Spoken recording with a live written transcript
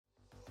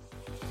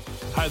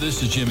Hi,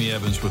 this is Jimmy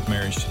Evans with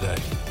Marriage Today.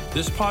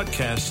 This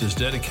podcast is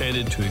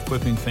dedicated to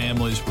equipping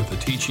families with the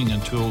teaching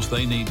and tools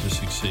they need to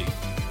succeed.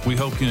 We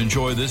hope you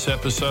enjoy this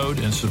episode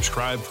and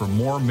subscribe for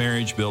more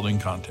marriage building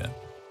content.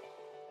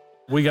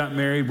 We got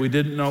married. We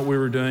didn't know what we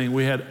were doing.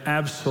 We had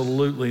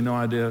absolutely no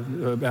idea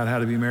about how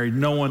to be married.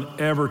 No one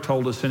ever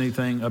told us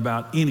anything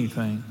about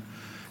anything.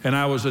 And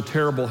I was a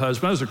terrible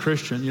husband. I was a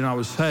Christian. I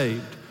was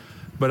saved.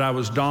 But I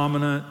was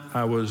dominant.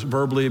 I was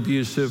verbally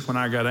abusive. When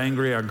I got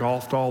angry, I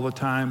golfed all the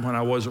time. When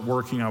I wasn't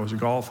working, I was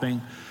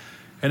golfing.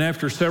 And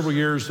after several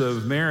years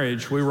of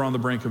marriage, we were on the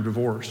brink of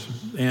divorce.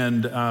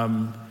 And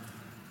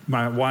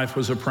my wife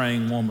was a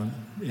praying woman.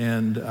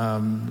 And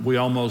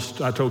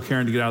I told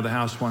Karen to get out of the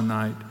house one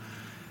night.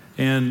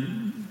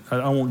 And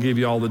I won't give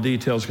you all the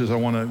details because I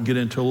want to get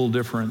into a little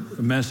different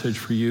message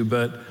for you.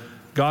 But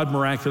God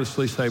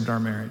miraculously saved our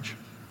marriage.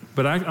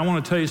 But I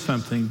want to tell you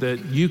something,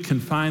 that you can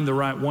find the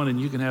right one and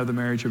you can have the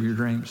marriage of your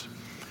dreams.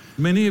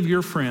 Many of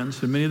your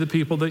friends and many of the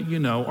people that you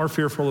know are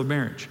fearful of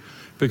marriage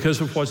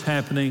because of what's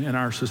happening in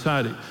our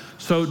society.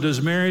 So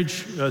does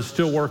marriage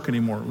still work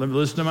anymore?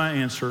 Listen to my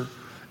answer.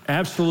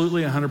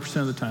 Absolutely 100%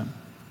 of the time.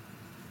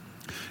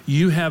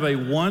 You have a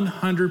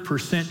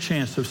 100%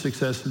 chance of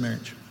success in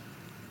marriage.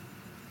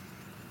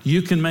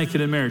 You can make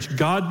it in marriage.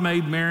 God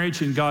made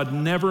marriage and God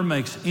never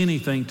makes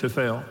anything to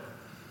fail.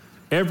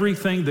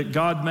 Everything that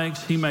God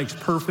makes, He makes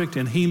perfect,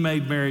 and He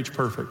made marriage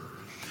perfect.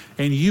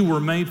 And you were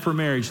made for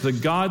marriage. The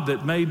God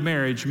that made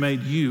marriage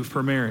made you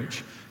for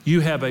marriage. You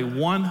have a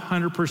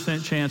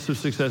 100% chance of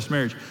success in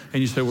marriage.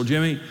 And you say, well,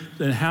 Jimmy,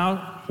 then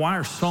why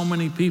are so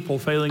many people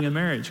failing in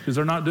marriage? Because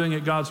they're not doing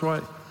it God's way.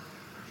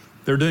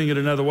 They're doing it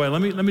another way. Let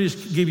me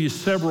just give you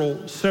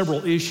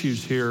several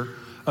issues here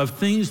of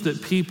things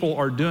that people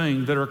are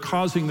doing that are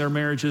causing their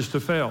marriages to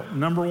fail.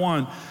 Number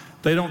one,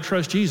 they don't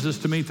trust Jesus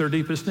to meet their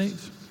deepest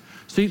needs.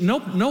 See,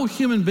 no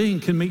human being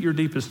can meet your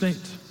deepest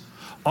needs.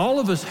 All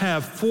of us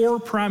have 4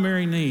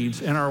 primary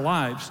needs in our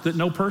lives that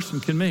no person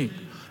can meet: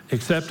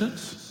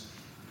 acceptance,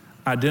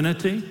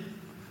 identity,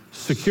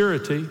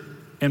 security,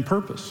 and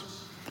purpose.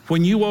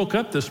 When you woke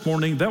up this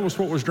morning, that was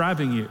what was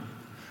driving you.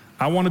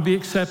 I want to be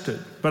accepted,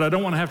 but I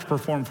don't want to have to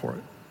perform for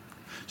it.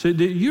 So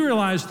do you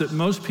realize that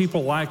most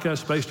people like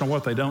us based on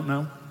what they don't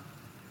know?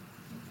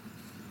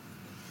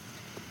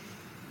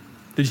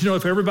 Did you know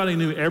if everybody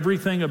knew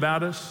everything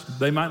about us,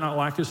 they might not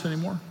like us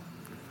anymore?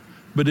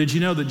 But did you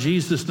know that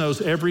Jesus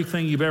knows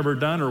everything you've ever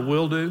done or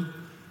will do,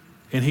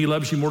 and He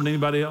loves you more than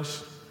anybody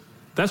else?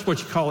 That's what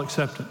you call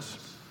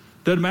acceptance.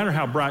 Doesn't matter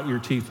how bright your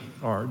teeth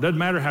are. Doesn't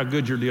matter how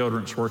good your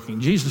deodorant's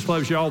working. Jesus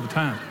loves you all the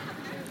time.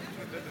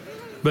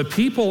 But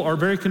people are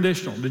very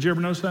conditional. Did you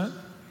ever notice that?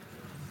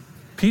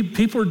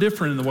 People are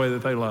different in the way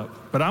that they love.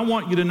 But I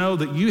want you to know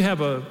that you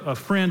have a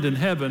friend in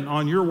heaven.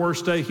 On your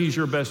worst day, He's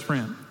your best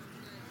friend.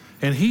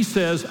 And He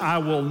says, I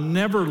will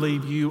never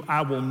leave you.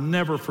 I will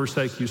never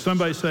forsake you.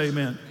 Somebody say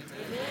amen.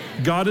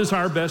 Amen. God is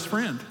our best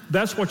friend.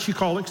 That's what you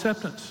call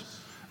acceptance.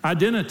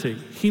 Identity.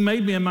 He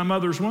made me in my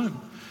mother's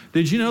womb.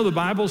 Did you know the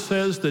Bible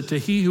says that to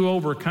he who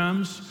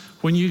overcomes,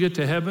 when you get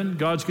to heaven,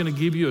 God's going to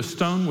give you a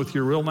stone with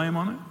your real name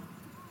on it?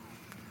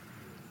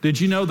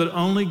 Did you know that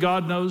only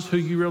God knows who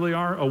you really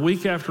are? A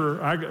week after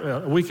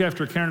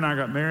Karen and I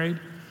got married,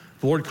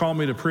 the Lord called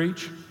me to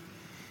preach.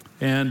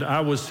 And I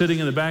was sitting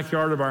in the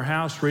backyard of our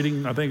house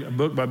reading, I think, a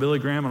book by Billy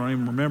Graham. I don't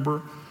even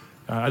remember.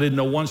 I didn't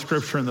know one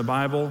scripture in the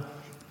Bible.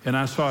 And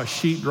I saw a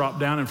sheet drop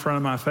down in front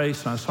of my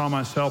face. And I saw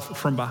myself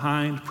from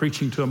behind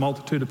preaching to a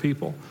multitude of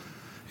people.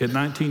 At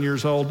 19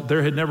 years old,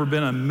 there had never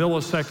been a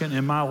millisecond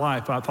in my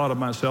life I thought of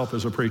myself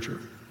as a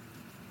preacher.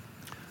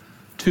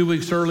 2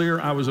 weeks earlier,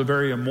 I was a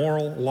very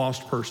immoral,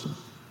 lost person.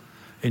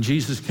 And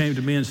Jesus came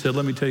to me and said,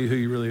 let me tell you who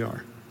you really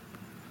are.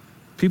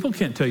 People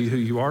can't tell you who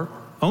you are.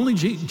 Only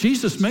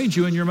Jesus made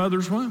you in your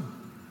mother's womb.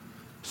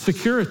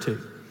 Security.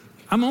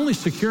 I'm only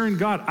secure in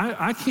God.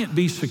 I can't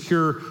be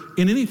secure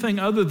in anything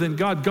other than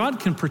God. God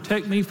can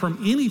protect me from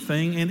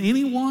anything and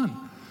anyone.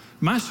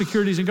 My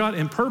security is in God.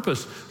 And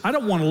purpose. I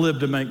don't want to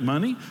live to make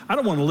money. I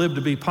don't want to live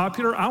to be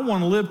popular. I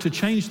want to live to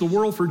change the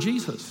world for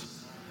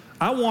Jesus.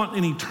 I want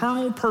an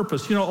eternal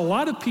purpose. A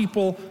lot of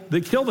people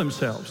that kill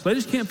themselves, they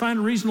just can't find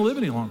a reason to live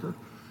any longer.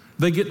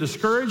 They get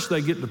discouraged.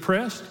 They get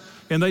depressed.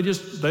 And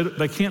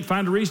they can't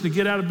find a reason to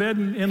get out of bed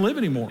and live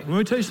anymore. Let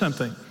me tell you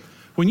something.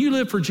 When you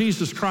live for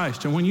Jesus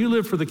Christ and when you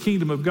live for the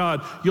kingdom of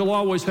God, you'll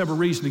always have a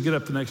reason to get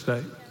up the next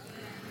day.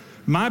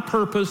 My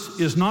purpose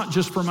is not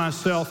just for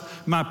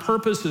myself. My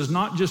purpose is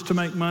not just to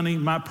make money.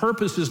 My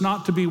purpose is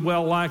not to be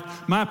well-liked.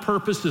 My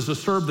purpose is to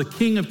serve the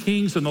King of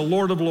Kings and the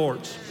Lord of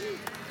Lords.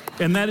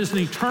 And that is an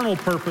eternal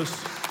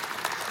purpose.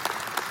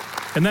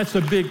 And that's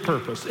a big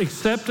purpose.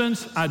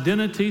 Acceptance,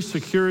 identity,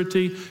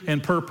 security,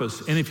 and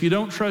purpose. And if you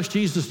don't trust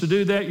Jesus to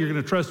do that, you're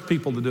going to trust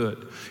people to do it.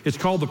 It's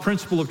called the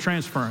principle of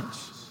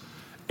transference.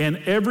 And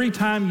every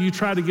time you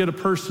try to get a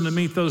person to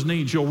meet those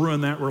needs, you'll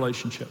ruin that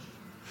relationship.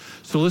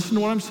 So listen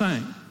to what I'm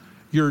saying.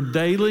 Your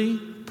daily,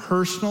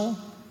 personal,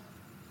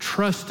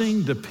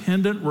 trusting,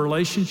 dependent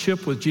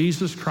relationship with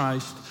Jesus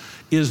Christ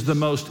is the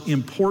most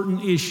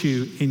important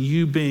issue in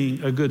you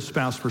being a good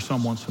spouse for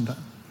someone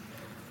sometime.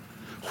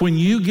 When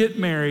you get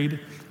married,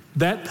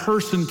 that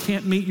person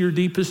can't meet your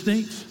deepest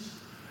needs.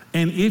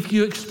 And if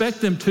you expect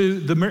them to,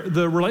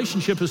 the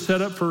relationship is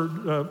set up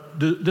for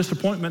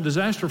disappointment,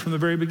 disaster from the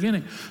very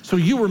beginning. So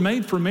you were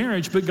made for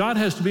marriage, but God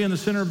has to be in the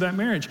center of that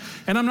marriage.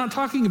 And I'm not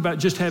talking about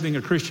just having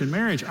a Christian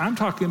marriage. I'm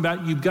talking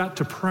about you've got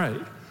to pray.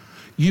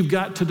 You've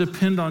got to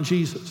depend on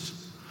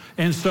Jesus.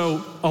 And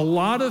so a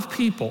lot of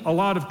people, a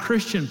lot of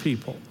Christian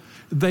people,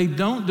 they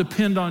don't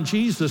depend on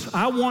Jesus.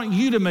 I want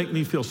you to make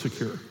me feel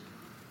secure.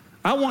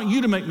 I want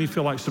you to make me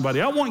feel like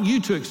somebody. I want you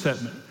to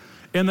accept me.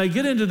 And they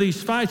get into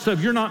these fights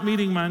of, you're not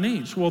meeting my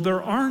needs. Well,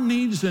 there are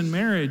needs in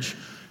marriage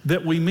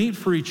that we meet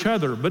for each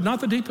other, but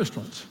not the deepest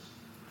ones.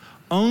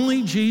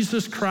 Only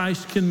Jesus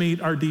Christ can meet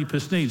our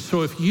deepest needs.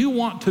 So if you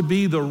want to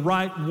be the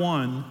right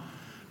one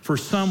for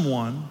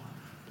someone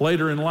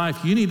later in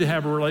life, you need to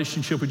have a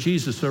relationship with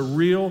Jesus, a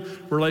real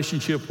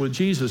relationship with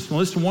Jesus. And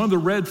listen, one of the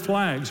red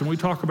flags, and we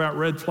talk about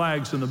red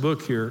flags in the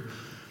book here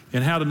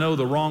and how to know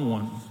the wrong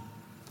one.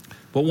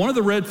 But one of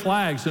the red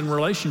flags in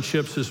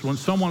relationships is when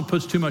someone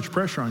puts too much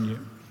pressure on you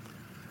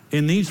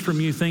and needs from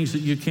you things that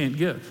you can't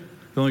give,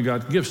 that only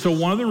God can give. So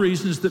one of the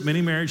reasons that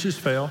many marriages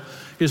fail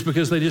is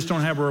because they just don't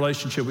have a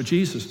relationship with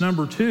Jesus.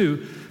 Number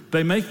two,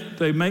 they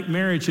make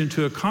marriage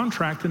into a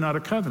contract and not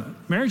a covenant.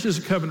 Marriage is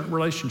a covenant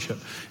relationship.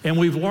 And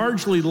we've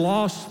largely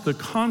lost the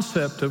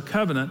concept of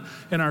covenant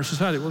in our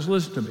society. Well,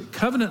 listen to me.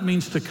 Covenant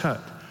means to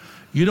cut.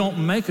 You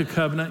don't make a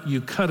covenant,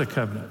 you cut a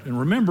covenant. And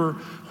remember,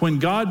 when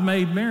God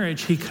made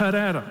marriage, he cut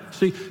Adam.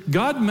 See,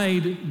 God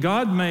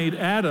made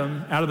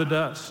Adam out of the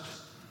dust.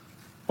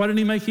 Why didn't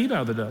he make Eve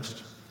out of the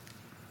dust?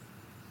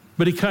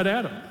 But he cut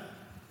Adam.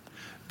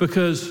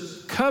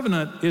 Because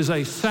covenant is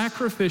a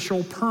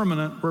sacrificial,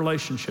 permanent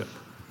relationship.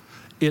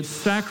 It's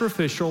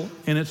sacrificial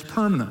and it's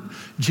permanent.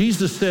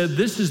 Jesus said,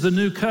 this is the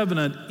new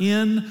covenant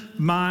in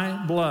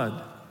my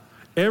blood.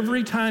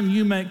 Every time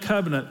you make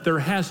covenant, there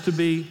has to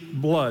be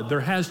blood. There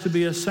has to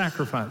be a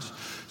sacrifice.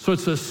 So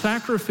it's a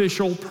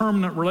sacrificial,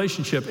 permanent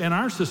relationship. In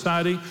our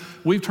society,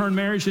 we've turned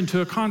marriage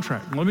into a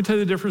contract. And let me tell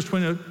you the difference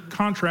between a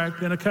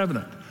contract and a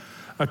covenant.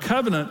 A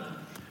covenant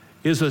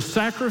is a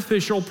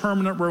sacrificial,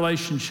 permanent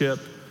relationship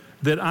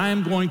that I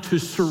am going to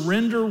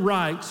surrender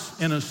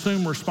rights and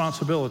assume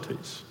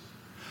responsibilities.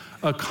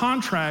 A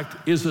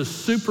contract is a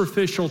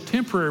superficial,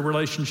 temporary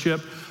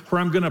relationship where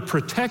I'm going to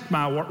protect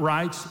my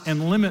rights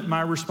and limit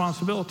my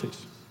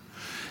responsibilities.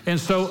 And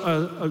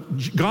so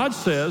God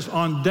says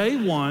on day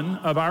one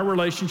of our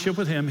relationship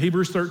with him,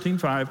 Hebrews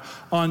 13:5,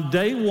 on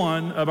day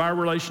one of our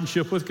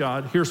relationship with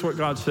God, here's what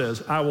God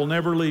says: I will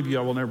never leave you,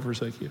 I will never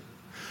forsake you.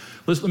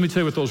 Let me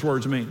tell you what those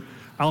words mean.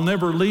 I'll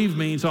never leave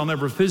means I'll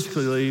never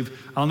physically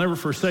leave. I'll never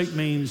forsake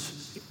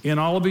means in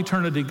all of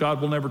eternity,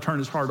 God will never turn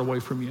his heart away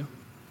from you.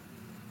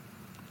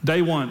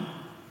 Day one.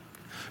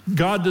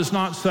 God does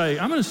not say,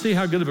 I'm going to see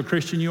how good of a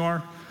Christian you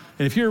are.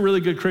 And if you're a really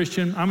good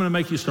Christian, I'm going to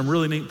make you some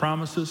really neat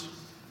promises.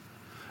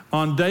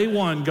 On day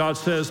one, God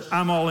says,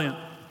 I'm all in.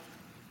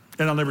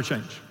 And I'll never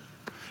change.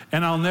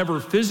 And I'll never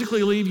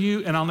physically leave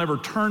you, and I'll never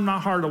turn my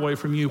heart away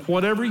from you.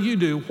 Whatever you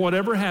do,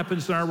 whatever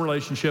happens in our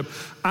relationship,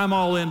 I'm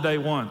all in day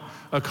one.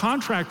 A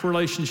contract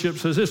relationship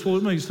says this. Well,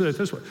 let me say it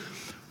this way.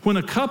 When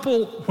a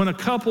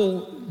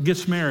couple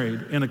gets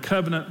married in a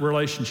covenant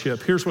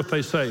relationship, here's what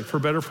they say: for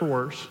better, for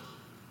worse,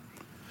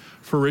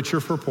 for richer,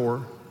 for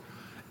poor,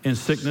 in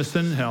sickness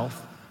and in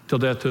health, till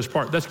death do us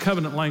part. That's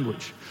covenant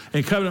language.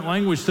 And covenant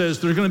language says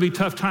there's going to be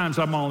tough times,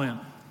 I'm all in.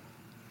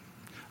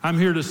 I'm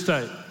here to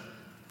stay.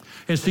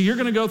 And so you're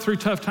going to go through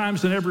tough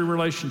times in every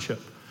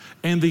relationship.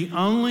 And the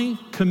only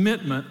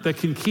commitment that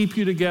can keep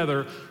you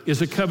together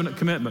is a covenant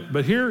commitment.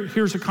 But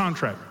here's a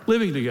contract: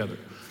 living together.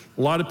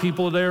 A lot of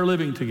people today are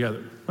living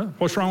together. Well,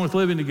 what's wrong with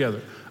living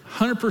together?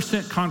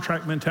 100%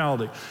 contract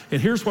mentality.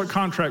 And here's what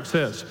contract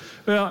says.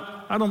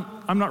 Well,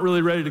 I'm not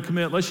really ready to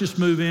commit. Let's just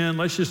move in.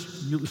 Let's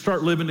just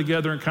start living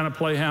together and kind of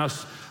play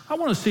house. I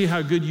want to see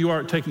how good you are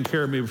at taking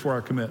care of me before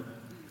I commit.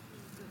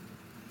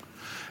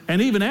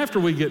 And even after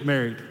we get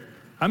married,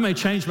 I may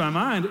change my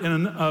mind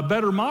and a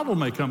better model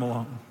may come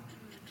along.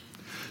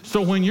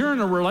 So when you're in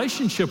a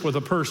relationship with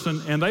a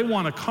person and they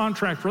want a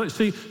contract,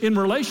 see, in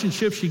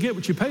relationships, you get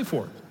what you pay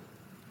for.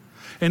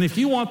 And if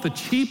you want the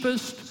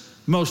cheapest,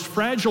 most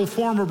fragile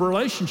form of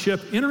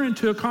relationship, enter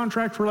into a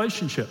contract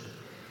relationship.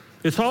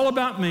 It's all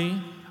about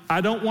me.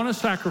 I don't want to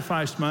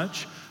sacrifice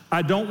much.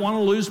 I don't want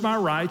to lose my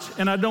rights,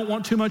 and I don't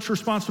want too much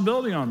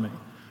responsibility on me.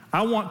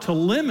 I want to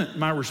limit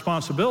my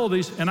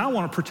responsibilities, and I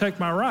want to protect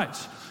my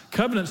rights.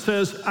 Covenant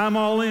says, I'm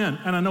all in,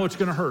 and I know it's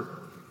going to hurt.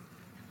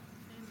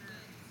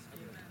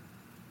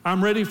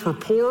 I'm ready for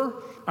poor.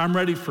 I'm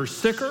ready for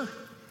sicker.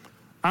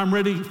 I'm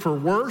ready for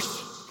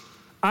worse.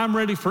 I'm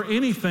ready for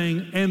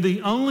anything, and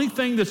the only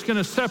thing that's going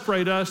to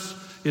separate us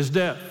is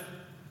death.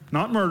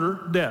 Not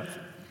murder, death.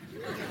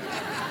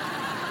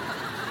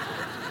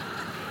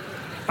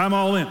 I'm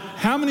all in.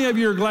 How many of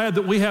you are glad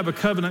that we have a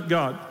covenant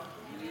God?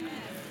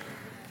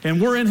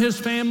 And we're in his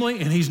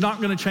family, and he's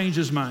not going to change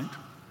his mind.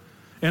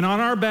 And on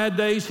our bad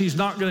days, he's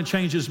not going to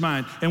change his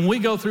mind. And when we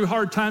go through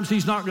hard times,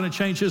 he's not going to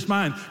change his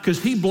mind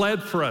because he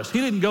bled for us.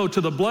 He didn't go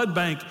to the blood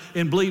bank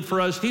and bleed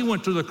for us. He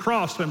went to the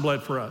cross and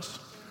bled for us.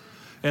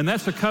 And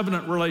that's a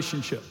covenant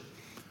relationship.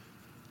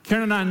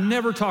 Karen and I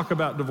never talk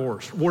about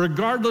divorce.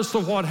 Regardless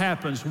of what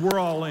happens, we're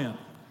all in.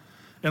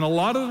 And a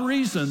lot of the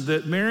reason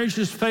that marriage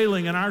is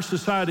failing in our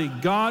society,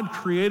 God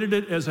created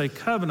it as a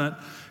covenant.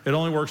 It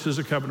only works as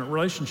a covenant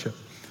relationship.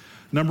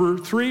 Number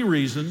 3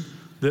 reason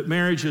that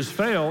marriages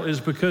fail is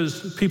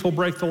because people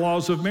break the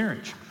laws of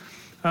marriage.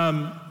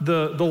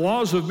 The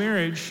laws of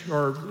marriage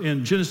are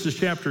in Genesis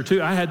chapter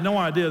 2. I had no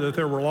idea that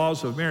there were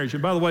laws of marriage.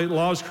 And by the way,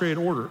 laws create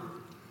order.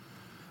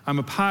 I'm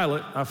a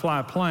pilot. I fly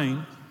a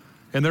plane.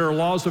 And there are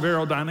laws of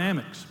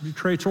aerodynamics. It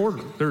creates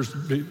order.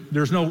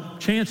 There's no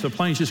chance a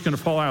plane's just going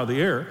to fall out of the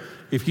air.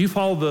 If you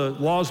follow the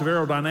laws of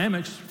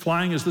aerodynamics,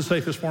 flying is the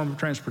safest form of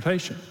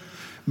transportation.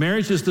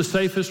 Marriage is the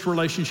safest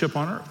relationship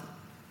on earth.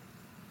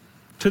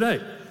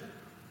 Today,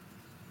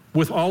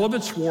 with all of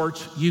its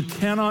warts, you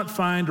cannot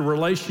find a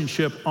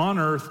relationship on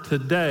earth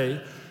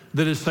today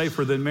that is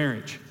safer than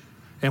marriage.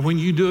 And when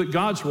you do it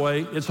God's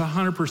way, it's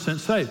 100%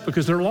 safe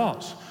because there are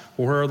laws.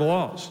 Well, where are the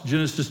laws?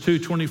 Genesis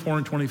 2:24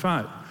 and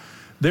 25.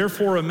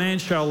 Therefore, a man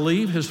shall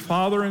leave his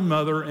father and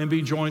mother and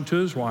be joined to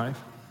his wife,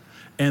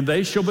 and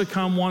they shall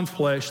become one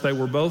flesh. They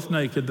were both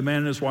naked. The man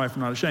and his wife are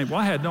not ashamed. Well,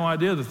 I had no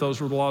idea that those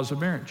were the laws of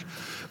marriage.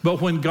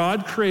 But when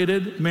God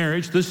created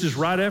marriage, this is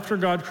right after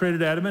God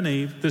created Adam and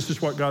Eve, this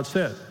is what God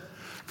said.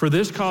 For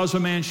this cause a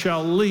man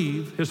shall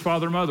leave his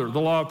father and mother,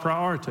 the law of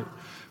priority.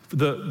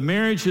 The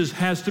marriage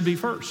has to be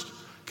first.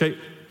 Okay.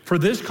 For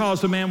this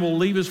cause a man will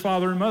leave his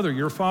father and mother.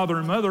 Your father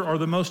and mother are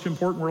the most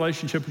important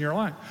relationship in your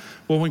life.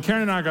 Well, when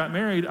Karen and I got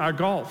married, I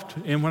golfed.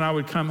 And when I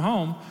would come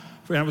home,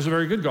 and I was a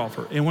very good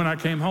golfer. And when I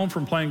came home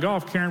from playing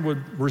golf, Karen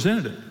would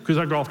resent it because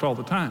I golfed all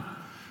the time.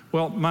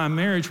 Well, my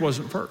marriage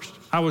wasn't first.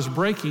 I was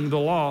breaking the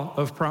law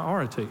of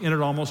priority, and it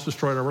almost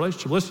destroyed our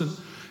relationship. Listen,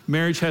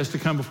 marriage has to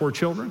come before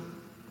children.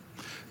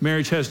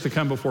 Marriage has to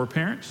come before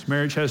parents.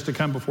 Marriage has to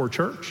come before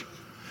church.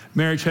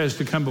 Marriage has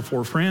to come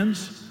before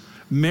friends.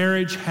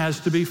 Marriage has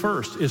to be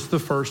first. It's the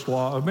first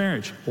law of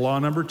marriage. Law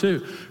number 2,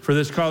 for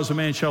this cause a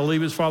man shall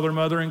leave his father and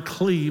mother and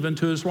cleave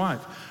unto his wife.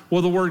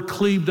 Well, the word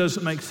cleave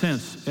doesn't make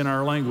sense in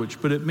our language,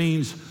 but it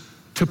means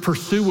to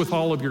pursue with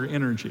all of your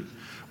energy.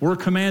 We're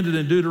commanded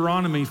in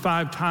Deuteronomy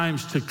 5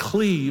 times to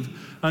cleave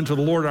unto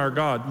the Lord our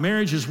God.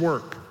 Marriage is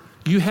work.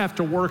 You have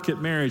to work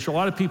at marriage. A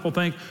lot of people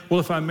think,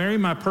 well, if I marry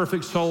my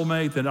perfect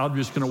soulmate, then I'm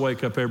just going to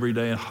wake up every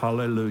day and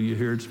hallelujah,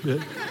 here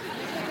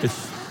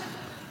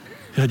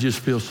I just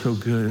feel so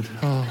good.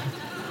 Oh,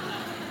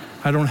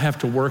 I don't have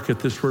to work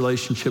at this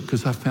relationship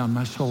because I found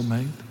my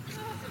soulmate.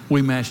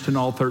 We matched in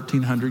all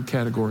 1,300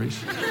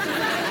 categories.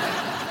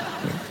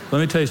 Let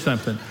me tell you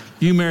something.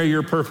 You marry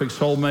your perfect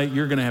soulmate,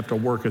 you're going to have to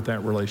work at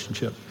that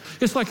relationship.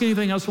 It's like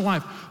anything else in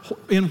life.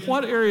 In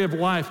what area of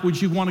life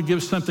would you want to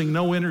give something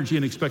no energy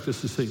and expect to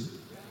succeed?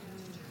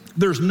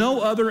 There's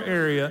no other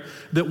area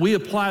that we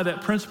apply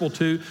that principle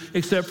to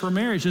except for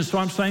marriage. And so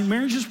I'm saying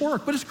marriage is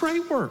work, but it's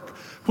great work.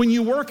 When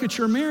you work at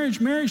your marriage,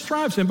 marriage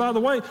thrives. And by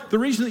the way, the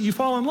reason that you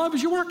fall in love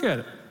is you work at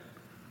it.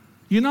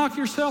 You knock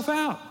yourself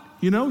out.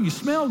 You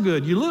smell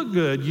good, you look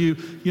good, you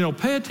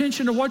pay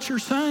attention to what you're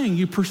saying,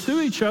 you pursue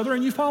each other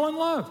and you fall in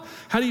love.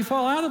 How do you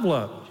fall out of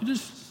love? You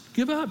just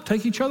give up,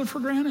 take each other for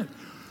granted.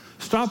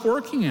 Stop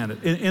working at it.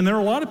 And there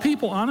are a lot of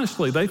people,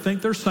 honestly, they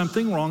think there's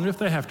something wrong if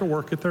they have to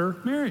work at their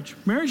marriage.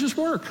 Marriage is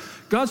work.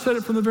 God said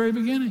it from the very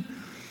beginning.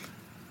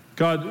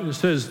 God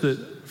says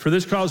that for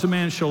this cause a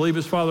man shall leave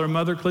his father and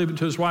mother, cleave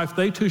unto his wife,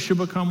 they two shall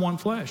become one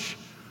flesh.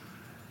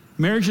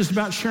 Marriage is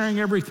about sharing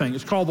everything.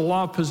 It's called the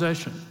law of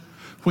possession.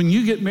 When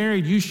you get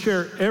married, you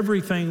share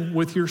everything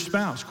with your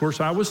spouse. Of course,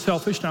 I was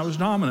selfish and I was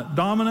dominant.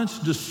 Dominance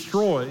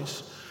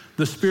destroys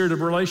the spirit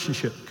of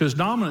relationship because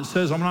dominance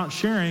says I'm not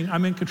sharing,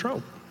 I'm in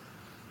control.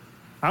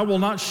 I will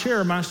not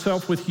share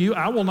myself with you.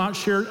 I will not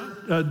share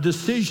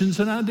decisions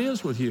and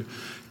ideas with you.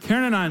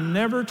 Karen and I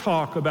never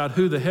talk about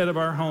who the head of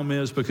our home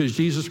is because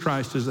Jesus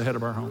Christ is the head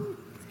of our home.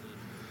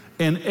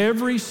 And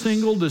every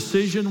single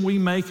decision we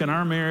make in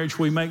our marriage,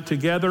 we make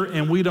together,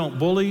 and we don't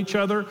bully each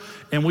other,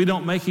 and we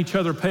don't make each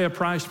other pay a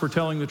price for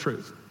telling the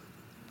truth.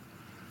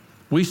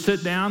 We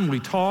sit down, we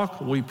talk,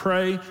 we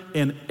pray,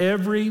 and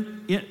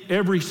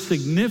every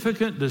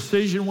significant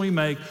decision we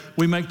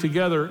make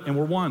together, and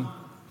we're one.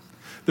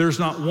 There's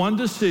not one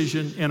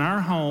decision in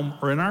our home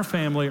or in our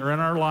family or in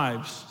our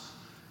lives,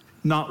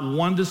 not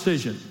one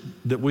decision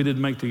that we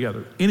didn't make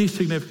together, any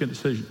significant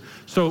decision.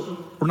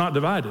 So we're not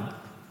divided,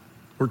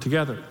 we're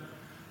together.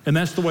 And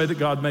that's the way that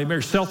God made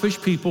marriage.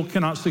 Selfish people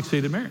cannot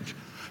succeed in marriage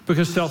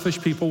because selfish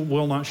people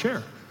will not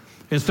share.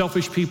 And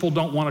selfish people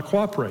don't want to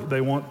cooperate. They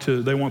want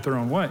their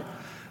own way.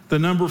 The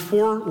number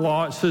 4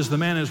 law, it says the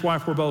man and his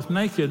wife were both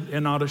naked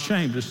and not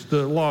ashamed. It's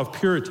the law of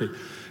purity.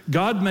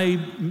 God made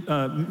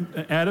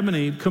Adam and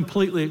Eve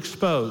completely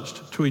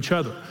exposed to each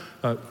other,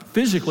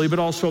 physically, but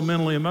also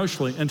mentally,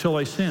 emotionally, until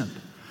they sinned.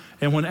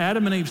 And when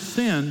Adam and Eve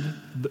sinned,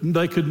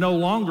 they could no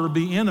longer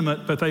be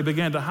intimate, but they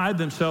began to hide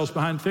themselves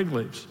behind fig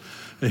leaves.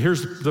 And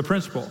here's the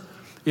principle.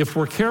 If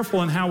we're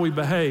careful in how we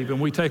behave and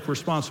we take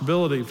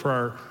responsibility for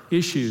our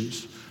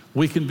issues,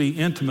 we can be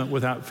intimate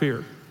without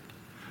fear.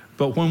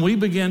 But when we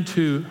begin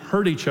to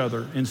hurt each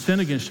other and sin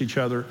against each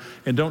other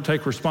and don't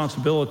take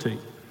responsibility,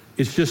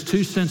 it's just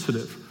too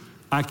sensitive.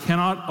 I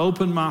cannot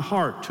open my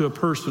heart to a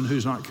person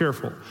who's not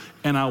careful.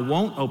 And I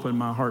won't open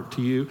my heart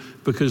to you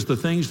because the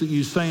things that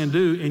you say and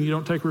do, and you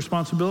don't take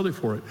responsibility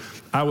for it.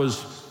 I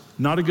was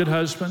not a good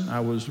husband. I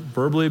was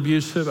verbally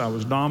abusive. I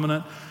was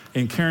dominant.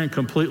 And Karen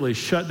completely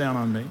shut down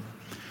on me.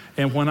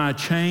 And when I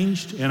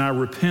changed and I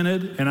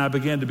repented and I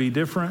began to be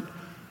different,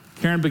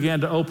 Karen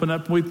began to open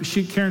up.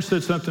 Karen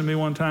said something to me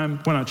one time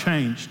when I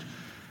changed.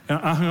 And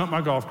I hung up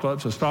my golf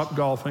clubs. I stopped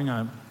golfing.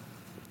 I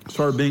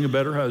started being a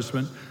better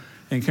husband.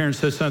 And Karen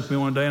said something to me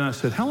one day, and I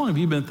said, how long have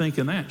you been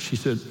thinking that? She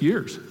said,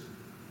 years.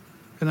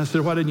 And I said,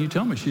 why didn't you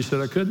tell me? She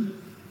said, I couldn't.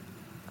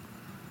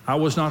 I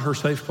was not her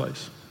safe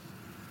place.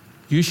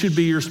 You should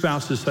be your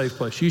spouse's safe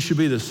place. You should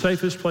be the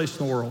safest place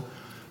in the world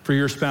for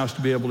your spouse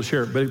to be able to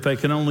share it. But they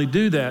can only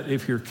do that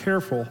if you're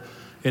careful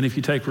and if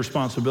you take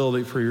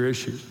responsibility for your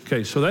issues.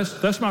 Okay, so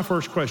that's my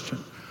first question.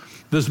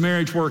 Does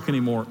marriage work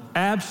anymore?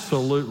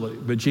 Absolutely.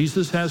 But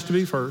Jesus has to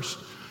be first.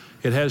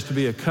 It has to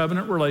be a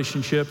covenant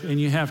relationship,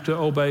 and you have to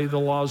obey the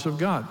laws of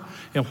God.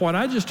 And what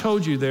I just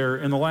told you there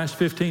in the last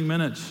 15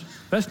 minutes,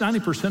 that's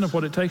 90% of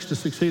what it takes to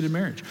succeed in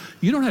marriage.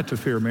 You don't have to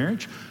fear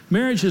marriage.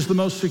 Marriage is the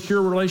most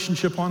secure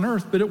relationship on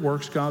earth, but it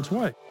works God's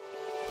way.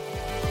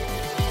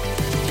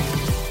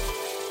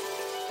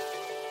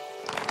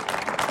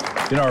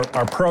 You know,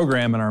 our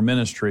program and our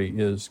ministry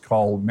is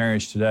called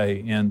Marriage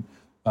Today, and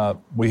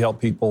we help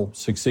people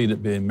succeed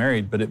at being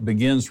married, but it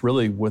begins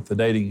really with the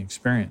dating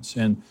experience.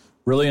 And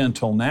really,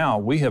 until now,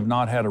 we have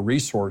not had a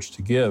resource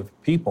to give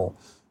people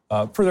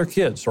for their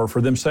kids or for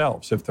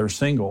themselves, if they're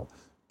single,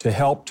 to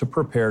help to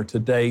prepare to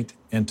date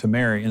and to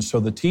marry. And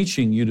so the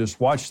teaching you just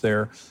watched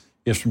there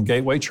is from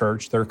Gateway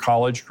Church, their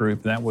college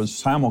group, and that was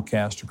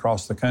simulcast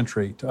across the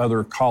country to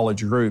other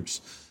college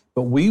groups.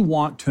 But we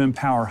want to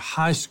empower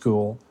high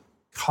school,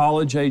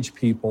 college-age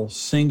people,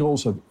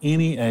 singles of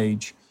any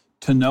age,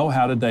 to know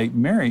how to date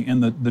and marry.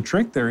 And the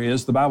trick there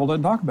is the Bible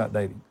doesn't talk about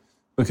dating.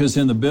 Because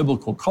in the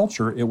biblical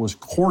culture, it was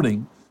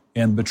courting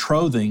and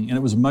betrothing, and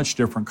it was a much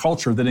different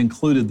culture that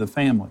included the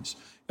families.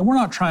 And we're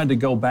not trying to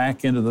go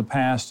back into the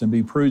past and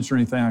be prudes or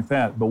anything like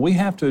that, but we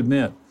have to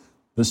admit,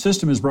 the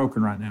system is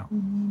broken right now.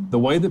 Mm-hmm. The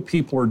way that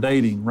people are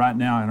dating right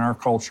now in our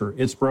culture,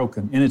 it's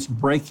broken, and it's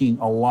breaking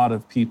a lot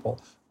of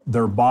people,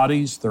 their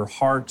bodies, their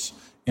hearts,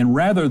 and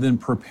rather than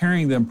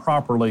preparing them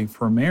properly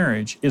for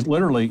marriage, it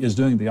literally is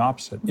doing the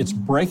opposite. Mm-hmm. It's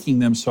breaking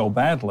them so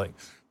badly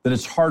that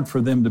it's hard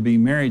for them to be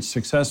married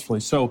successfully.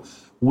 So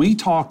we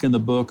talk in the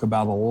book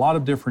about a lot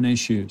of different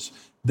issues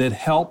that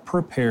help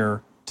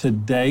prepare to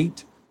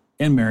date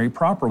and marry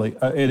properly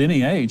at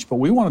any age, but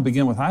we want to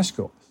begin with high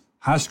school.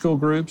 High school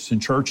groups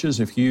and churches,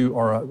 if you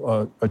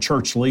are a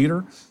church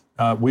leader,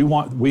 we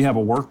have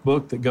a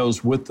workbook that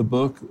goes with the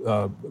book,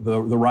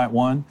 the right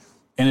one,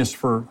 and it's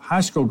for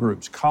high school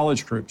groups,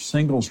 college groups,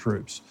 singles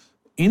groups,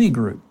 any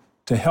group,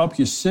 to help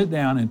you sit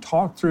down and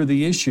talk through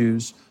the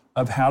issues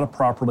of how to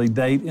properly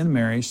date and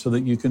marry so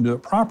that you can do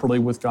it properly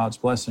with God's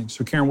blessings.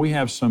 So Karen, we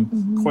have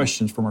some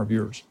questions from our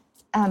viewers.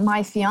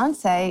 My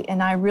fiance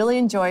and I really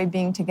enjoy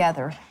being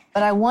together,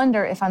 but I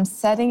wonder if I'm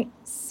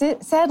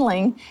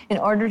settling in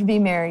order to be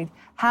married.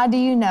 How do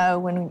you know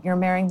when you're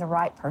marrying the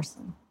right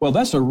person? Well,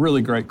 that's a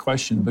really great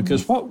question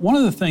because one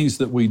of the things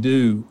that we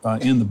do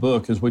in the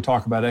book is we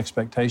talk about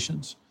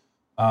expectations,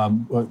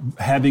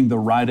 having the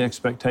right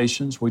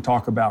expectations. We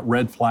talk about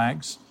red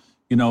flags.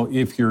 You know,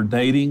 if you're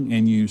dating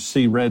and you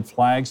see red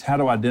flags, how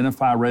to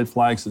identify red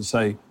flags that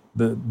say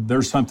that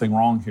there's something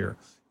wrong here.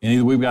 And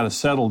either we've got to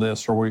settle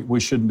this or we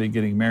shouldn't be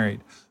getting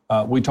married.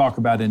 We talk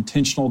about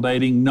intentional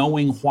dating,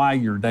 knowing why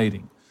you're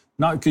dating.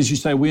 Not because you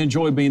say, we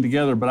enjoy being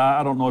together, but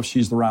I don't know if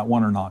she's the right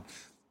one or not.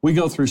 We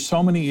go through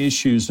so many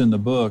issues in the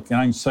book, and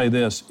I can say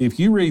this, if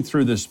you read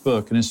through this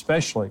book, and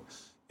especially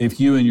if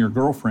you and your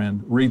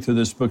girlfriend read through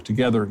this book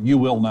together, you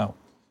will know.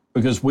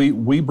 Because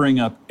we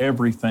bring up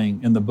everything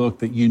in the book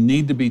that you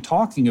need to be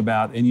talking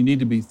about and you need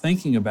to be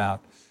thinking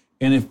about.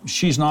 And if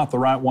she's not the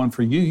right one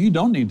for you, you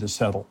don't need to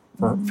settle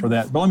for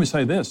that. But let me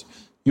say this,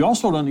 you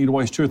also don't need to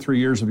waste 2 or 3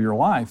 years of your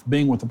life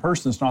being with a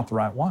person that's not the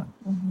right one.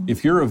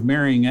 If you're of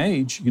marrying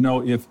age, you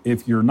know,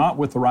 if you're not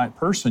with the right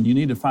person, you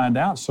need to find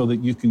out so that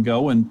you can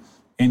go and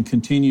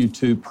continue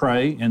to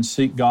pray and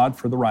seek God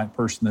for the right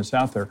person that's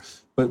out there.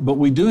 But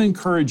we do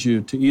encourage you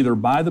to either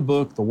buy the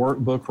book, the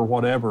workbook, or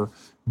whatever,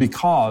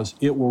 because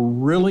it will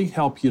really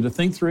help you to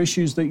think through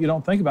issues that you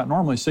don't think about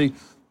normally. See,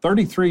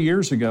 33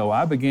 years ago,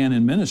 I began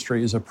in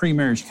ministry as a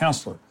pre-marriage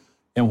counselor.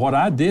 And what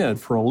I did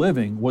for a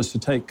living was to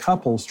take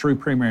couples through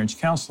pre-marriage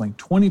counseling.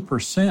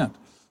 20%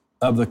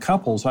 of the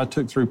couples I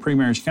took through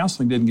pre-marriage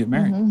counseling didn't get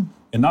married.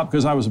 And not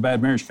because I was a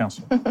bad marriage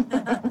counselor.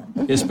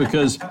 It's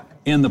because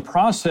in the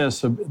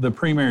process of the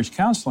pre-marriage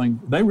counseling,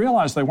 they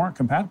realized they weren't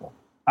compatible.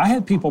 I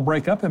had people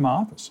break up in my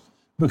office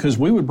because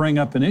we would bring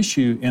up an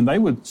issue and they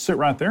would sit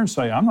right there and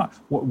say, I'm not,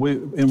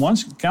 in one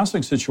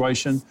counseling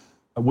situation,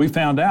 We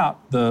found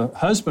out the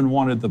husband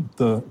wanted,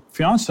 the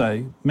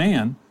fiance,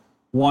 man,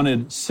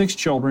 wanted 6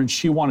 children.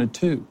 She wanted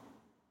 2.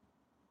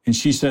 And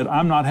she said,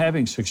 I'm not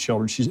having 6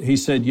 children. He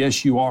said,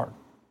 yes, you are.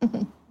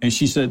 And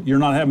she said, you're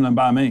not having them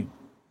by me.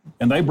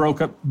 And they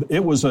broke up.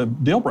 It was a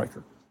deal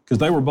breaker because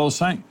they were both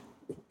saying,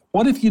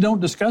 what if you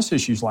don't discuss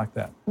issues like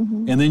that?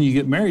 And then you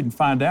get married and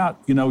find out,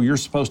 you're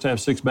supposed to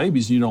have 6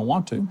 babies and you don't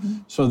want to.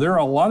 So there are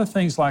a lot of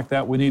things like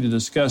that we need to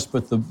discuss,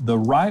 but the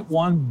Right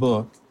One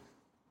book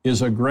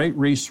is a great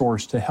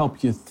resource to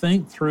help you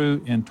think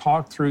through and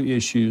talk through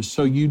issues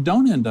so you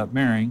don't end up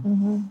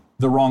marrying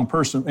the wrong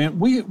person. And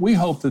we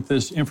hope that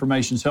this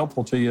information is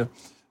helpful to you.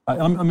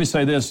 Let me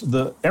say this,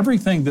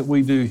 everything that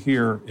we do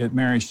here at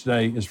Marriage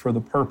Today is for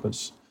the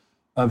purpose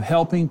of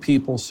helping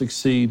people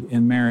succeed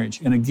in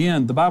marriage. And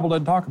again, the Bible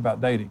doesn't talk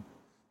about dating.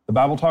 The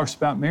Bible talks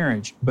about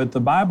marriage, but the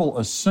Bible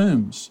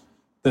assumes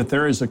that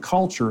there is a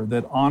culture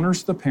that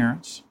honors the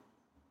parents,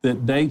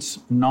 that dates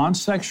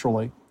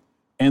non-sexually,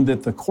 and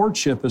that the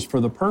courtship is for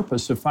the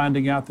purpose of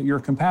finding out that you're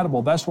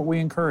compatible. That's what we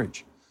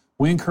encourage.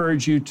 We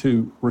encourage you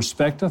to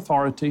respect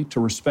authority, to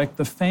respect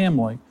the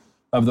family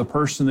of the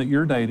person that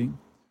you're dating,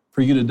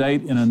 for you to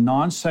date in a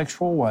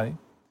non-sexual way,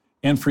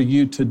 and for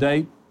you to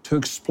date to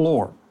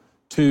explore,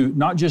 to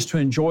not just to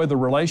enjoy the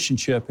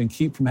relationship and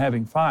keep from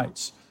having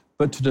fights,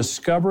 but to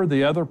discover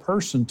the other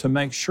person, to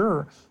make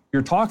sure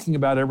you're talking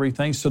about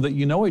everything so that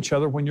you know each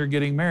other when you're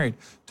getting married.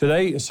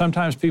 Today,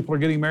 sometimes people are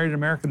getting married in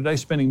America today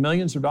spending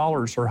millions of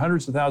dollars or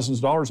hundreds of thousands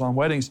of dollars on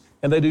weddings,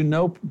 and they do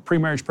no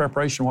pre-marriage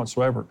preparation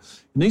whatsoever.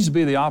 It needs to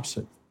be the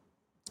opposite.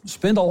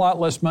 Spend a lot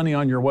less money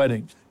on your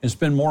wedding and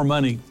spend more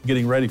money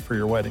getting ready for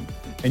your wedding,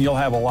 and you'll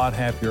have a lot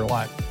happier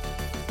life.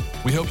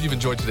 We hope you've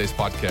enjoyed today's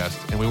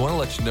podcast, and we want to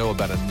let you know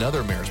about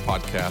another marriage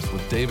podcast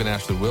with Dave and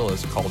Ashley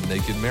Willis called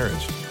Naked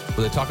Marriage,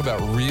 where they talk about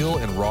real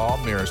and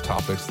raw marriage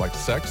topics like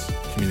sex,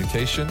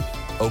 communication,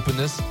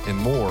 openness, and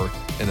more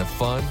in a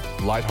fun,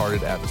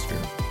 lighthearted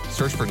atmosphere.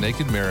 Search for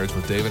Naked Marriage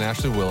with Dave and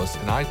Ashley Willis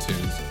in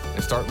iTunes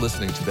and start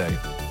listening today.